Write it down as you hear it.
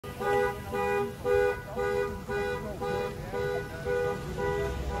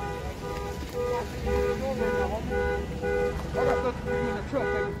in the truck,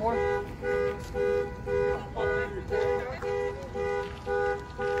 baby boy.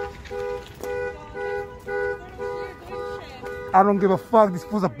 I don't give a fuck. These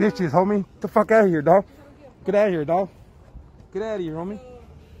fools are bitches, homie. Get the fuck out of here, dog. Get out of here, dog. Get out of here, homie.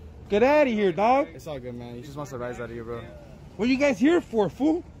 Get out of here, dog. It's all good, man. You just want to rise out of here, bro. What are you guys here for,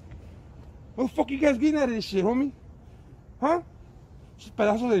 fool? What the fuck are you guys getting out of this shit, homie? Huh? Just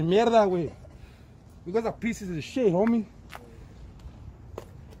pedazos de mierda, güey. You guys are pieces of shit, homie.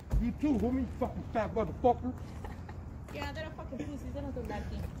 You too, homie. Fucking fat motherfucker. Yeah, they're fucking pussies. They don't do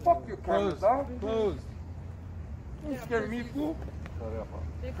nothing. Fuck your cameras, dog. Close. You scared me, fool?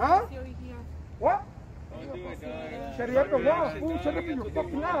 Huh? What? Don't do it, dog. Shut up and walk, fool. Shut up in your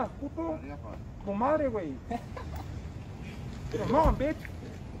fucking ass, puto. Comadre, güey. Your mom, bitch.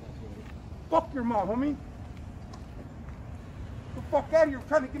 Fuck your mom, homie. Get the fuck out of here. I'm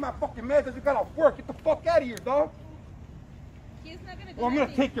trying to get my fucking meds that you got off work. Get the fuck out of here, dog. He's not gonna do Or I'm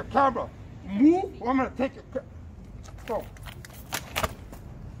gonna take your camera. Move, or I'm gonna take your Go.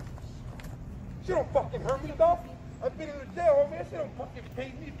 She don't fucking hurt me, dog. I've been in the jail, homie. She don't fucking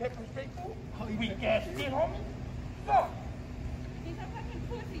pay me, pepper spray fool. Weak ass shit, homie. Fuck. He's a fucking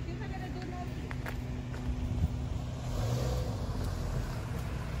pussy. He's not gonna do nothing.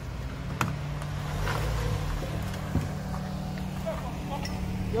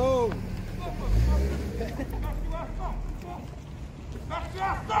 Yo. Knock your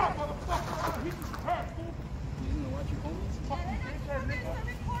ass off, motherfucker. He's hurt, fool. You gonna watch your homies? Yeah, they're not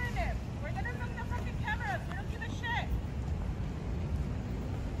recording him. We're gonna look the fucking cameras. We don't give a shit.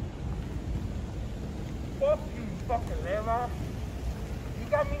 Fuck you, fucking Layla. You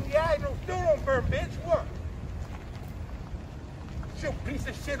got me in the eye, no, still don't burn, bitch. What? You piece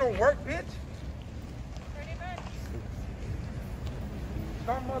of shit don't work, bitch. Pretty much.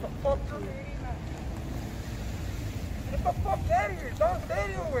 Dumb motherfucker. Get the fuck out of here, don't stay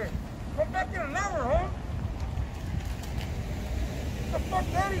anywhere. Come back in an hour, huh? Get the fuck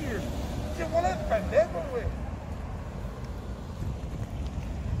out of here. Shit, what is pendejo, güey?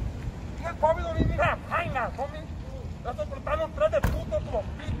 You guys probably don't even have kindness, homie. That's what están los tres de putos como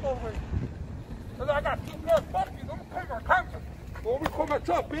pitos, güey. So I got two cars, fuck you. Don't pay my conscience. Go over call my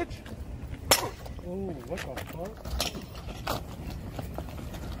truck, bitch. Oh, what the fuck?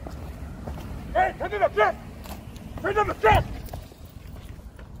 Hey, turn to the truck. Turn to the truck.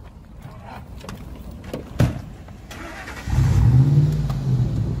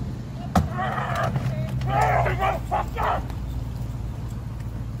 Hey, motherfucker!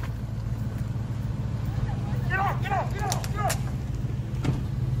 Get off, get off, get off, get off!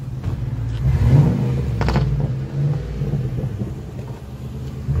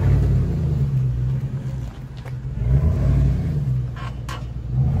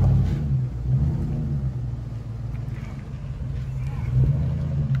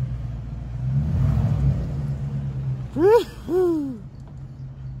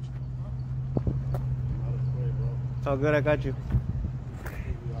 It's all good, I got you.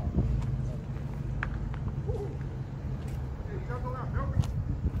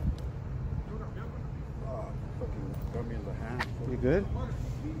 You good?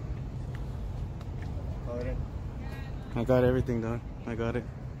 I got everything done. I got it.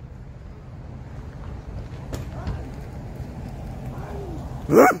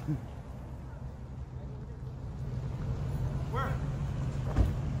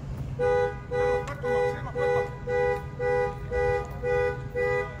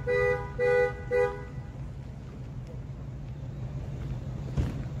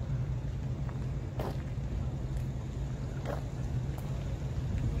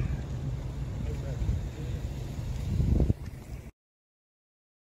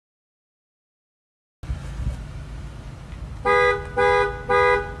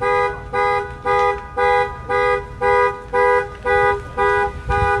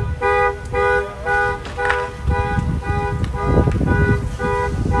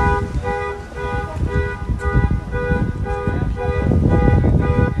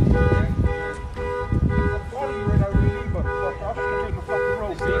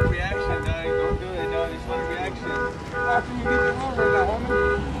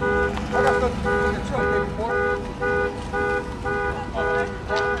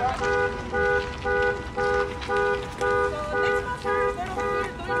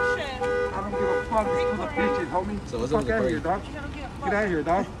 So what's Fuck out of here, dog. Get out of here,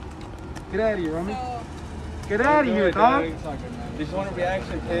 dog. Get out of here, homie. Get out of here, dog. Just want a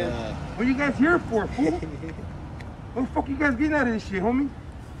reaction, kid. What are you guys here for, fool? What the fuck are you guys getting out of this shit, homie?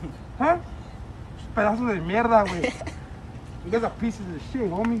 Huh? Pedazos de mierda, güey. You guys are pieces of shit,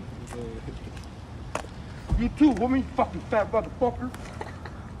 homie. You too, homie, you fucking fat motherfucker.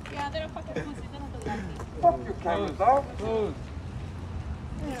 Yeah, they're a fucking pussy. They don't do that. Fuck your cameras, dog. You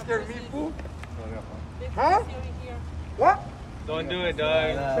scared me, fool? Huh? What? Don't do it,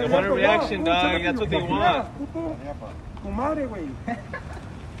 dog. They want a reaction, dog. That's what they want. Comadre, wey.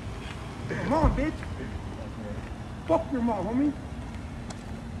 Come on, bitch. Fuck your mom, homie.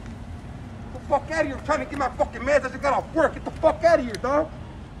 Get the fuck out of here. I'm trying to get my fucking meds. I just got off work. Get the fuck out of here, dog.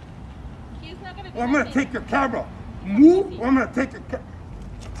 He's not gonna do Or I'm gonna nothing. take your camera. Move, or I'm gonna take your camera.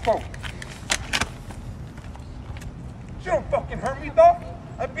 Phone. She don't fucking hurt me, dog.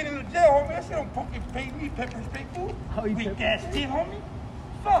 I've been in the jail, homie. That shit don't fucking pay me, pepper spray food. Weak ass shit, homie.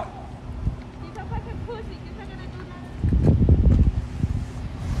 Fuck. He's a fucking pussy. He's not gonna do nothing.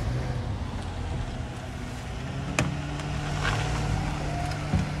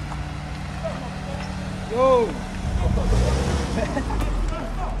 Yo.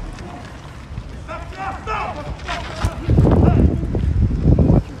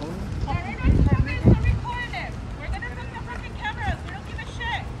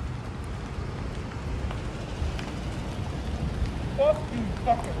 Fuck you,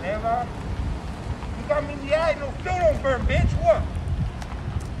 fucking never. You got me in the eye, no still don't burn, bitch. What?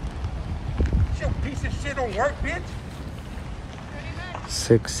 Your piece of shit don't work, bitch.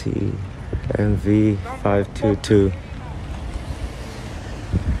 6C MV 522. Get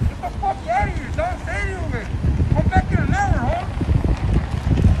the fuck out of here, dog. Stay here, man. Come back in an hour, huh?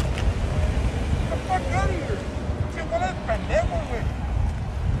 Get the fuck out of here. Che, ¿cuál es el pendejo, güey?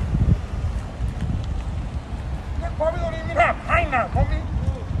 You probably don't even have high homie.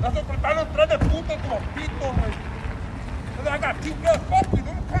 That's what están los tres de puto como pito, güey. I got GPS, fuck you.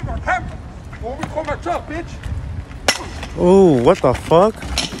 Don't come to our camera. Don't record my truck, bitch. Oh, what the fuck?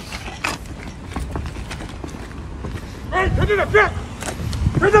 Hey, turn to the truck!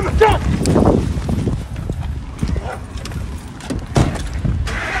 Turn to the truck!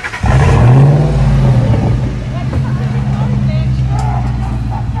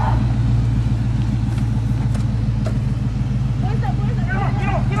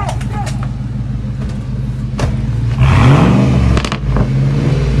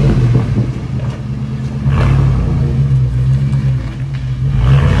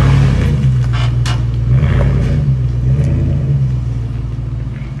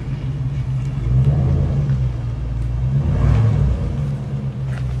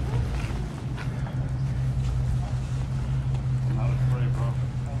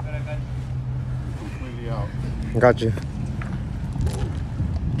 Got you.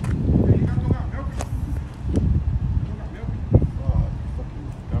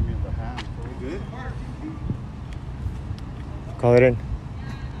 Call it in.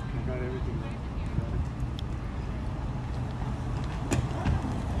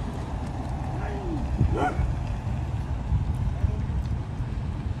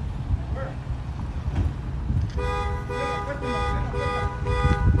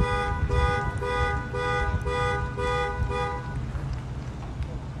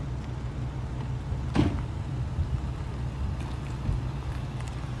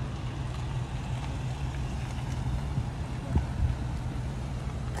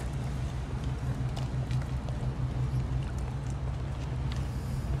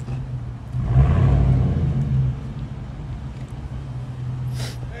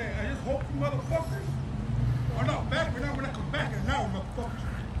 Motherfuckers are not back. We're not gonna come back in an hour, motherfuckers.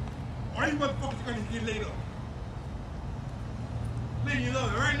 All you motherfuckers are gonna get laid up. Laying you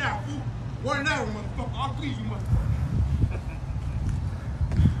up right now, fool. 1 hour, motherfucker. I'll please you, motherfucker.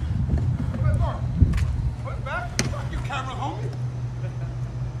 Put back. Fuck your camera, homie.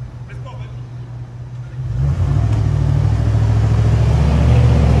 Let's go, baby.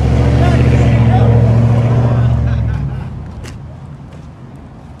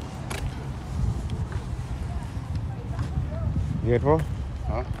 You good, bro?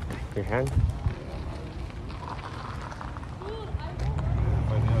 Huh? Your hand?